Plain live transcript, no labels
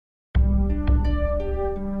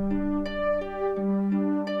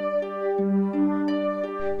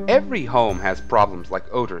Every home has problems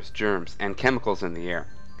like odors, germs, and chemicals in the air.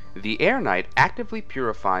 The Air Knight actively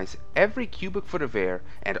purifies every cubic foot of air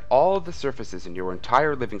and all of the surfaces in your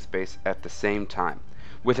entire living space at the same time.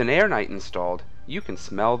 With an Air Knight installed, you can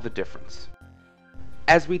smell the difference.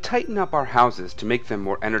 As we tighten up our houses to make them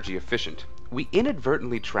more energy efficient, we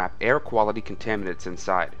inadvertently trap air quality contaminants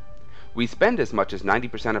inside. We spend as much as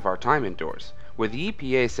 90% of our time indoors, where the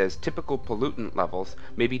EPA says typical pollutant levels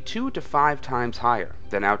may be 2 to 5 times higher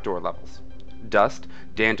than outdoor levels. Dust,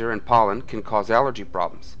 dander, and pollen can cause allergy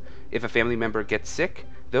problems. If a family member gets sick,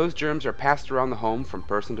 those germs are passed around the home from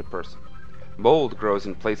person to person. Mold grows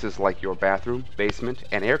in places like your bathroom, basement,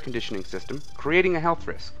 and air conditioning system, creating a health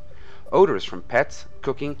risk. Odors from pets,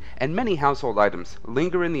 cooking, and many household items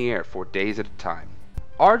linger in the air for days at a time.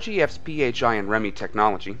 RGF's PHI and REMI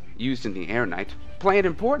technology, used in the Air Knight, play an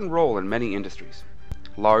important role in many industries.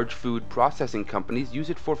 Large food processing companies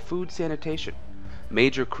use it for food sanitation.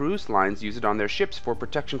 Major cruise lines use it on their ships for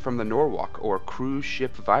protection from the Norwalk or cruise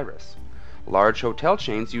ship virus. Large hotel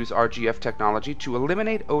chains use RGF technology to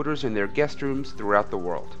eliminate odors in their guest rooms throughout the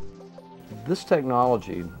world. This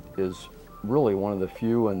technology is really one of the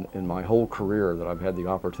few in my whole career that I've had the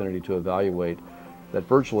opportunity to evaluate that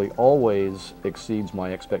virtually always exceeds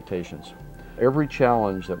my expectations. Every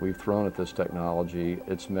challenge that we've thrown at this technology,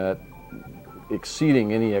 it's met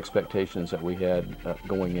exceeding any expectations that we had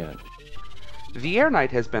going in. The Air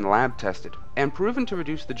Knight has been lab tested and proven to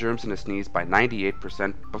reduce the germs in a sneeze by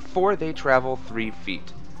 98% before they travel 3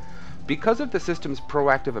 feet. Because of the system's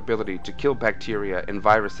proactive ability to kill bacteria and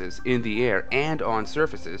viruses in the air and on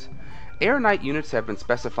surfaces, Air Knight units have been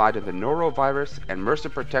specified in the norovirus and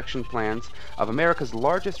MRSA protection plans of America's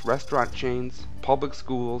largest restaurant chains, public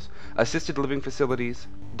schools, assisted living facilities,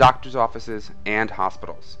 doctors' offices, and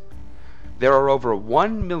hospitals. There are over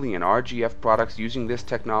 1 million RGF products using this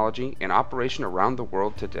technology in operation around the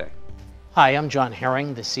world today. Hi, I'm John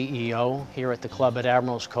Herring, the CEO here at the club at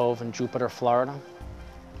Admirals Cove in Jupiter, Florida.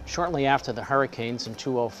 Shortly after the hurricanes in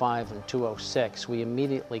 2005 and 2006, we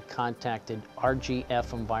immediately contacted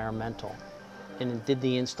RGF Environmental and did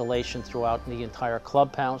the installation throughout the entire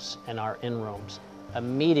clubhouse and our in-rooms,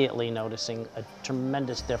 immediately noticing a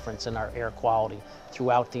tremendous difference in our air quality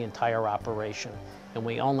throughout the entire operation. And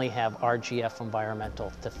we only have RGF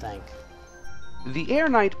Environmental to thank. The Air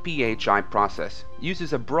Knight PHI process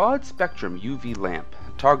uses a broad-spectrum UV lamp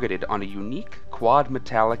targeted on a unique quad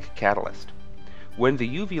metallic catalyst. When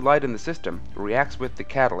the UV light in the system reacts with the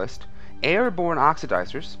catalyst, airborne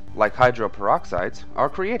oxidizers, like hydroperoxides, are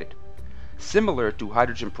created. Similar to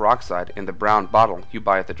hydrogen peroxide in the brown bottle you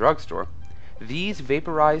buy at the drugstore, these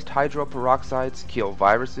vaporized hydroperoxides kill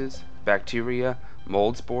viruses, bacteria,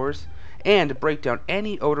 mold spores, and break down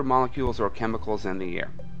any odor molecules or chemicals in the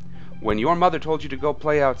air. When your mother told you to go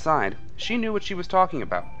play outside, she knew what she was talking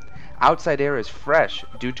about. Outside air is fresh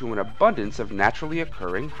due to an abundance of naturally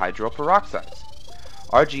occurring hydroperoxides.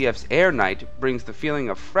 RGF's Air Knight brings the feeling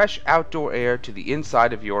of fresh outdoor air to the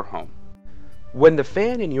inside of your home. When the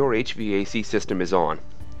fan in your HVAC system is on,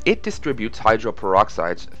 it distributes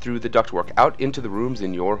hydroperoxides through the ductwork out into the rooms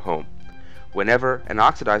in your home. Whenever an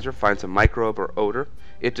oxidizer finds a microbe or odor,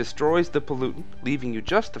 it destroys the pollutant, leaving you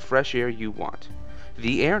just the fresh air you want.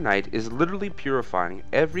 The Air Knight is literally purifying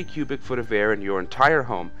every cubic foot of air in your entire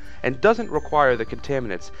home and doesn't require the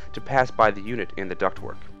contaminants to pass by the unit in the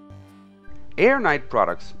ductwork. Air Knight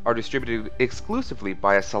products are distributed exclusively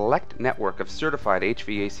by a select network of certified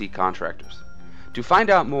HVAC contractors. To find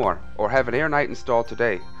out more or have an Air Knight installed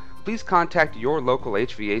today, please contact your local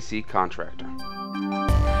HVAC contractor.